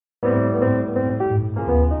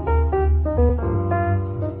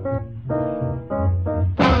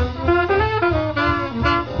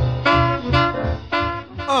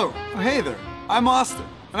Hey there, I'm Austin,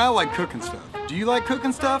 and I like cooking stuff. Do you like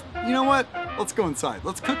cooking stuff? You know what? Let's go inside.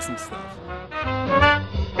 Let's cook some stuff.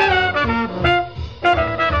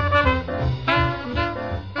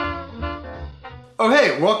 Oh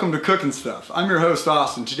hey, welcome to Cookin Stuff. I'm your host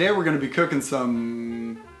Austin. Today we're going to be cooking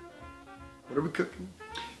some... What are we cooking?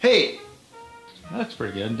 Hey! That looks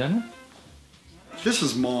pretty good, doesn't it? This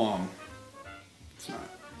is Mom. It's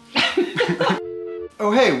not.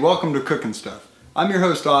 Oh hey, welcome to Cookin Stuff. I'm your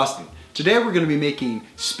host Austin. Today we're going to be making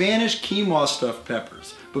Spanish quinoa stuffed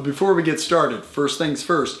peppers. But before we get started, first things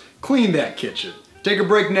first, clean that kitchen. Take a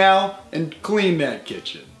break now and clean that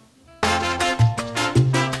kitchen.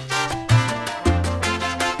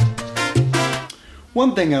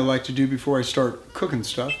 One thing I like to do before I start cooking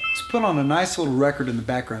stuff is put on a nice little record in the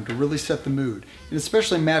background to really set the mood and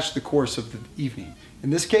especially match the course of the evening. In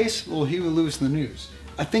this case, a little Huey Lewis in the News.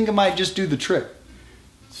 I think I might just do the trick.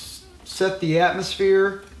 Set the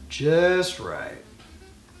atmosphere just right.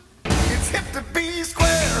 It's hip to be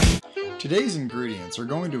square. Today's ingredients are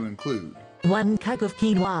going to include 1 cup of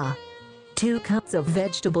quinoa, 2 cups of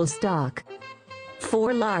vegetable stock,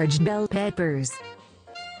 4 large bell peppers,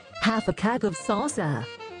 half a cup of salsa,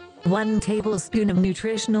 1 tablespoon of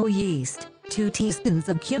nutritional yeast, 2 teaspoons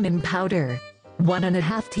of cumin powder,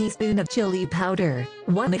 1½ teaspoon of chili powder,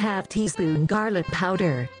 1½ teaspoon garlic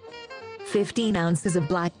powder, 15 ounces of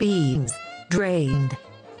black beans, drained.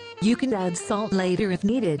 You can add salt later if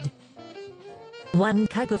needed. 1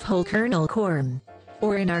 cup of whole kernel corn,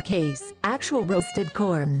 or in our case, actual roasted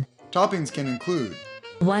corn. Toppings can include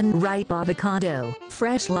 1 ripe avocado,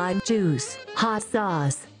 fresh lime juice, hot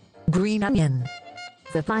sauce, green onion,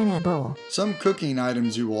 the pineapple. Some cooking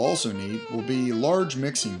items you will also need will be large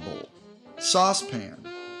mixing bowl, saucepan,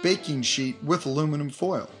 baking sheet with aluminum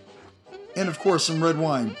foil, and of course some red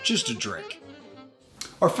wine just to drink.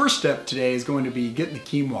 Our first step today is going to be getting the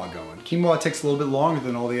quinoa going. Quinoa takes a little bit longer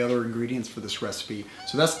than all the other ingredients for this recipe,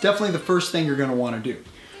 so that's definitely the first thing you're going to want to do.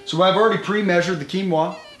 So I've already pre-measured the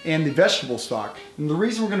quinoa and the vegetable stock, and the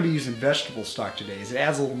reason we're going to be using vegetable stock today is it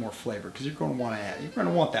adds a little more flavor because you're going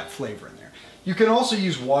to want that flavor in there. You can also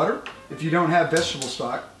use water if you don't have vegetable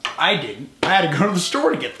stock. I didn't. I had to go to the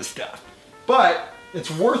store to get the stuff. But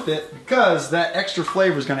it's worth it because that extra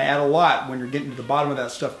flavor is going to add a lot when you're getting to the bottom of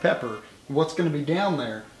that stuffed pepper. What's going to be down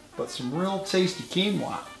there but some real tasty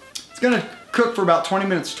quinoa. It's going to cook for about 20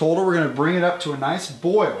 minutes total. We're going to bring it up to a nice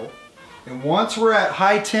boil, and once we're at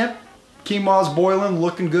high temp, quinoa's boiling,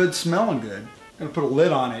 looking good, smelling good, I'm going to put a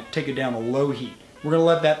lid on it, take it down to low heat. We're going to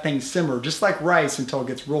let that thing simmer just like rice until it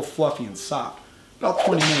gets real fluffy and soft, about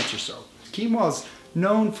 20 minutes or so. Quinoa is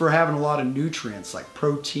known for having a lot of nutrients like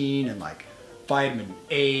protein and like vitamin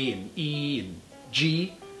A and E and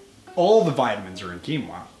G. All the vitamins are in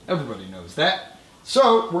quinoa. Everybody knows that.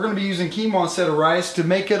 So we're going to be using quinoa instead of rice to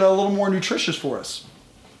make it a little more nutritious for us.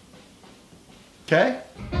 Okay?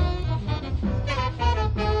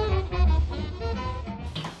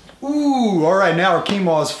 Ooh, all right, now our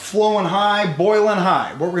quinoa is flowing high, boiling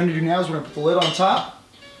high. What we're going to do now is we're going to put the lid on top,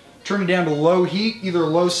 turn it down to low heat, either a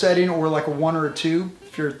low setting or like a 1 or a 2.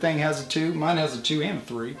 If your thing has a 2, mine has a 2 and a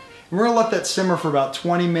 3. And we're going to let that simmer for about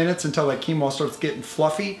 20 minutes until that quinoa starts getting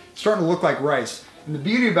fluffy, starting to look like rice. And the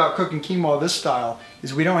beauty about cooking quinoa this style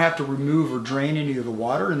is we don't have to remove or drain any of the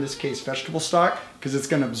water, in this case vegetable stock, because it's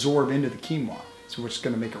going to absorb into the quinoa. So it's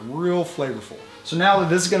going to make it real flavorful. So now that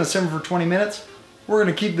this is going to simmer for 20 minutes, we're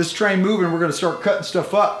going to keep this train moving. We're going to start cutting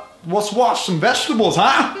stuff up. Let's wash some vegetables,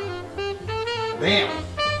 huh? Bam.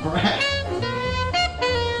 All right.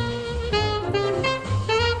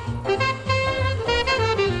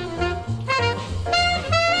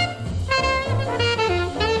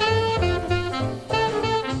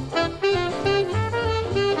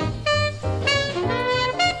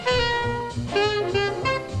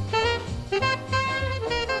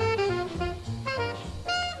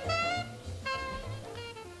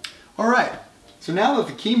 Alright, so now that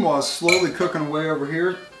the quinoa is slowly cooking away over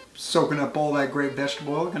here, soaking up all that great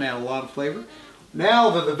vegetable oil, going to add a lot of flavor. Now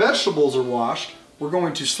that the vegetables are washed, we're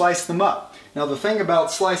going to slice them up. Now the thing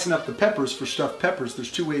about slicing up the peppers for stuffed peppers,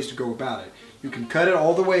 there's 2 ways to go about it. You can cut it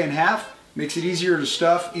all the way in half, makes it easier to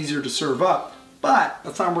stuff, easier to serve up, but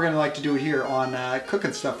that's not what we're going to like to do it here on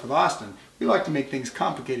Cookin Stuff with Austin. We like to make things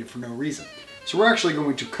complicated for no reason. So we're actually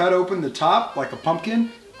going to cut open the top like a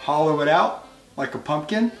pumpkin, hollow it out like a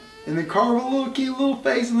pumpkin, and then carve a little cute little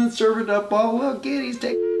face and then serve it up all little kitties.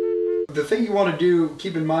 The thing you want to do,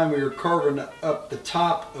 keep in mind when you're carving up the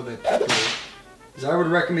top of a pepper, is I would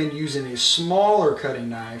recommend using a smaller cutting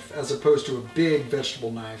knife as opposed to a big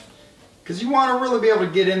vegetable knife, because you want to really be able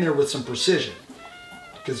to get in there with some precision.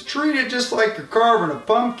 Because treat it just like you're carving a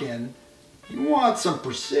pumpkin, you want some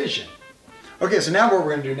precision. Okay, so now what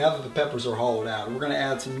we're gonna do, now that the peppers are hollowed out, we're gonna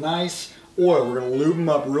add some nice oil. We're gonna lube them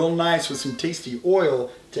up real nice with some tasty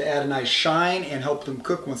oil to add a nice shine and help them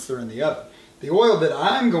cook once they're in the oven. The oil that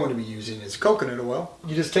I'm going to be using is coconut oil.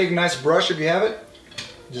 You just take a nice brush if you have it,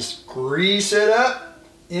 just grease it up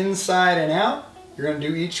inside and out. You're gonna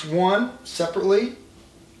do each one separately,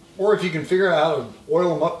 or if you can figure out how to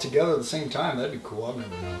oil them up together at the same time, that'd be cool. I've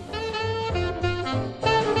never known.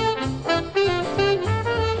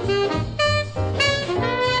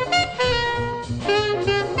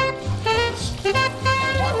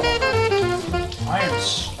 I am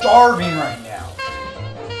starving right now.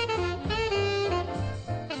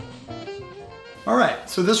 All right,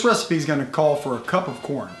 so this recipe is gonna call for a cup of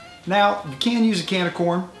corn. Now, you can use a can of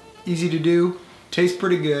corn, easy to do, tastes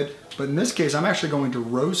pretty good, but in this case, I'm actually going to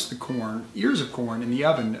roast the corn, ears of corn, in the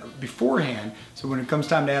oven beforehand, so when it comes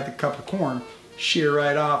time to add the cup of corn, shear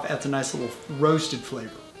right off, adds a nice little roasted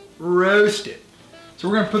flavor. Roast it. So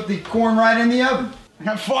we're gonna put the corn right in the oven.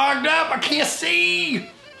 I'm fogged up, I can't see!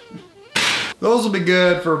 Those will be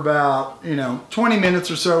good for about, 20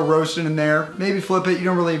 minutes or so roasting in there. Maybe flip it, you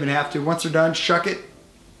don't really even have to. Once they're done, shuck it.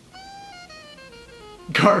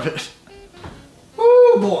 Carve it.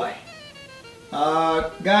 Woo boy.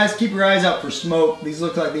 Guys, keep your eyes out for smoke. These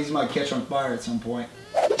look like these might catch on fire at some point.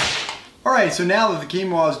 Alright, so now that the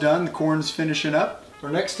quinoa is done, the corn's finishing up.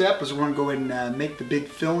 Our next step is we're going to go ahead and make the big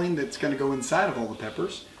filling that's going to go inside of all the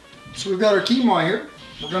peppers. So we've got our quinoa here.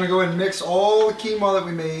 We're going to go ahead and mix all the quinoa that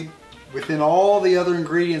we made within all the other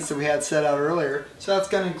ingredients that we had set out earlier. So that's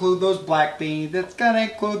going to include those black beans, that's going to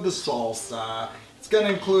include the salsa, it's going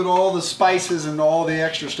to include all the spices and all the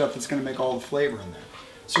extra stuff that's going to make all the flavor in there.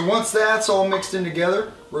 So once that's all mixed in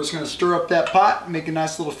together, we're just going to stir up that pot and make a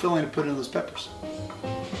nice little filling to put in those peppers.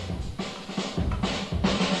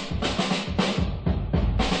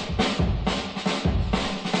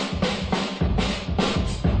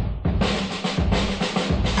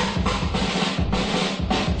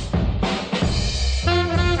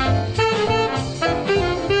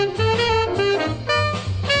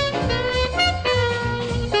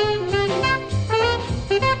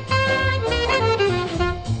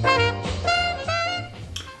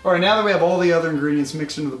 All right, now that we have all the other ingredients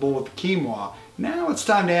mixed into the bowl with the quinoa, now it's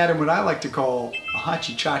time to add in what I like to call a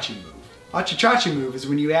hachi-chachi move. Hachi-chachi move is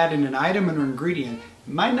when you add in an item or ingredient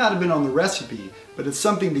that might not have been on the recipe, but it's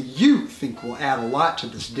something that you think will add a lot to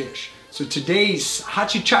this dish. So today's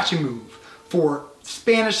hachi-chachi move for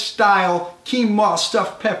Spanish-style quinoa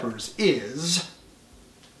stuffed peppers is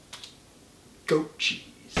goat cheese.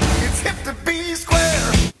 It's hip to be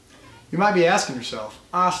square. You might be asking yourself,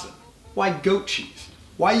 Austin, why goat cheese?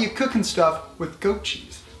 Why are you cooking stuff with goat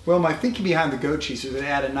cheese? Well, my thinking behind the goat cheese is to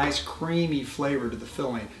add a nice creamy flavor to the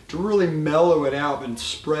filling, to really mellow it out and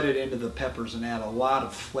spread it into the peppers and add a lot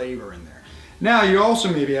of flavor in there. Now, you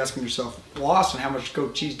also may be asking yourself, well, Austin, how much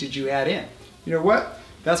goat cheese did you add in? You know what?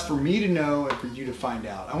 That's for me to know and for you to find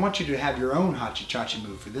out. I want you to have your own hachi-chachi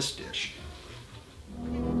move for this dish.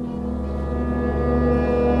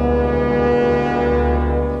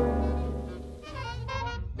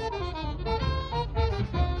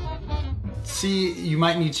 See, you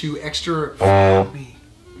might need to extra me.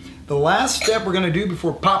 The last step we're gonna do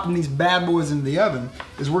before popping these bad boys into the oven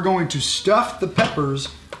is we're going to stuff the peppers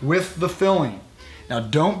with the filling. Now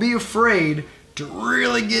don't be afraid to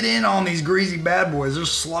really get in on these greasy bad boys. They're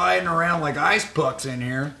sliding around like ice pucks in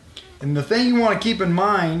here. And the thing you wanna keep in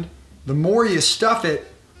mind, the more you stuff it,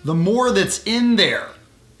 the more that's in there.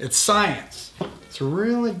 It's science. So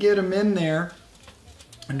really get them in there.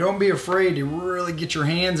 And don't be afraid to really get your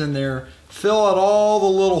hands in there. Fill out all the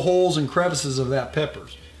little holes and crevices of that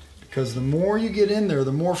peppers. Because the more you get in there,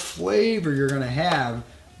 the more flavor you're gonna have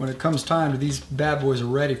when it comes time to these bad boys are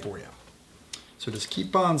ready for you. So just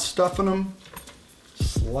keep on stuffing them,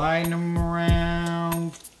 sliding them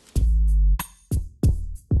around.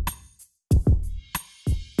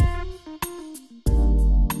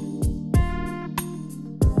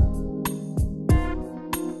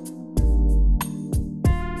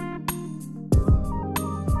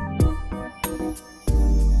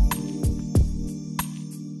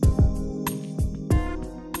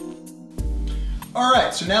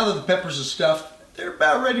 Alright, so now that the peppers are stuffed, they're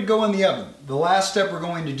about ready to go in the oven. The last step we're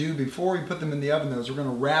going to do before we put them in the oven though is we're going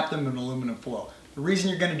to wrap them in aluminum foil. The reason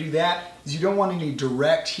you're going to do that is you don't want any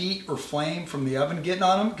direct heat or flame from the oven getting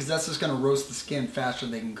on them because that's just going to roast the skin faster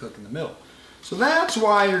than they can cook in the middle. So that's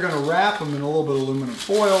why you're going to wrap them in a little bit of aluminum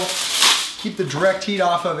foil, keep the direct heat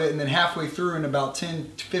off of it, and then halfway through in about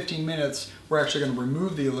 10 to 15 minutes we're actually going to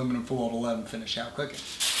remove the aluminum foil to let them finish out cooking.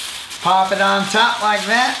 Pop it on top like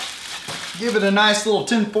that. Give it a nice little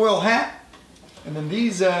tin foil hat. And then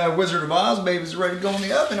these Wizard of Oz babies are ready to go in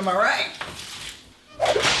the oven, am I right?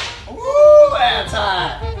 Ooh, that's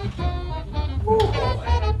hot. Ooh, boy.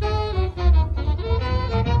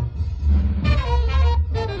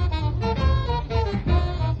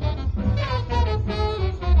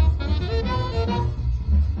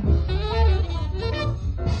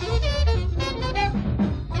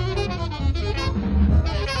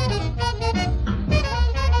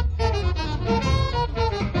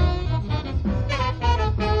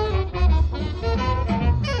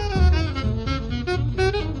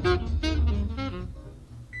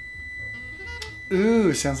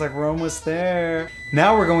 Ooh, sounds like we're almost there.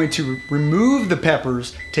 Now we're going to remove the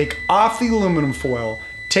peppers, take off the aluminum foil,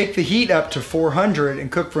 take the heat up to 400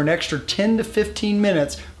 and cook for an extra 10 to 15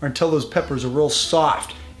 minutes or until those peppers are real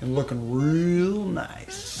soft and looking real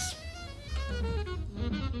nice.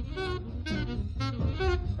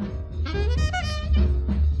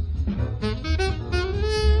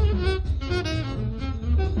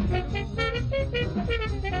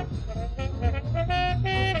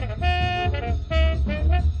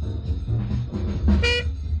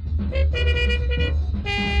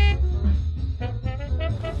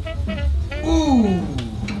 Ooh!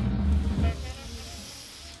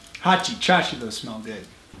 Hachi-chachi, those smell good.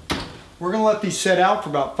 We're gonna let these set out for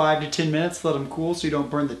about 5 to 10 minutes, let them cool so you don't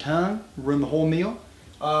burn the tongue, ruin the whole meal.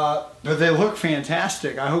 But they look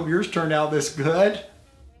fantastic. I hope yours turned out this good.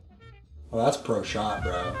 Well, that's pro shot,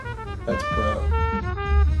 bro. That's pro.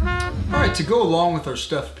 All right, to go along with our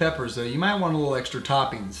stuffed peppers though, you might want a little extra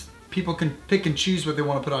toppings. People can pick and choose what they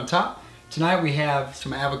want to put on top. Tonight we have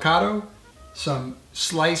some avocado, some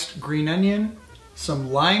sliced green onion,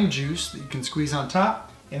 some lime juice that you can squeeze on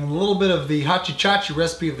top, and a little bit of the hachi-chachi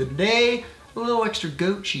recipe of the day, a little extra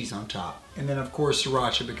goat cheese on top. And then of course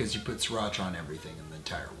sriracha, because you put sriracha on everything in the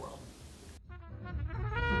entire world.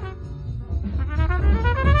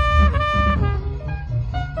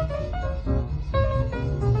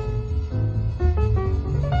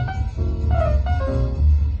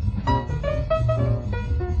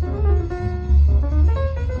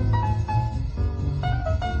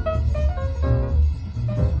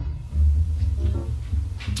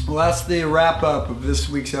 Well, that's the wrap up of this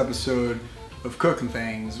week's episode of Cooking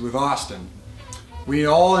Things with Austin. We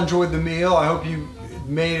all enjoyed the meal. I hope you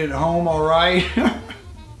made it home all right.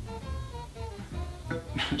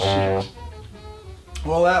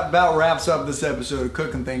 Well, that about wraps up this episode of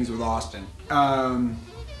Cooking Things with Austin.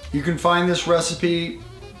 You can find this recipe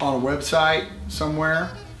on a website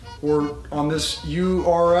somewhere or on this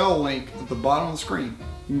URL link at the bottom of the screen.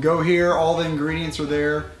 You can go here, all the ingredients are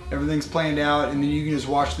there, everything's planned out, and then you can just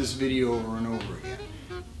watch this video over and over again.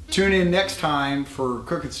 Tune in next time for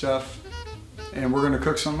cooking stuff, and we're gonna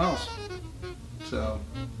cook something else. So.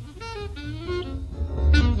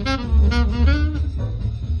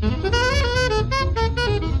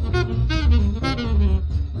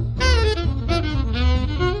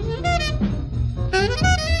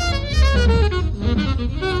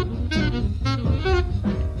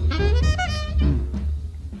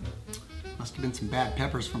 Must have been some bad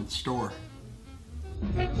peppers from the store.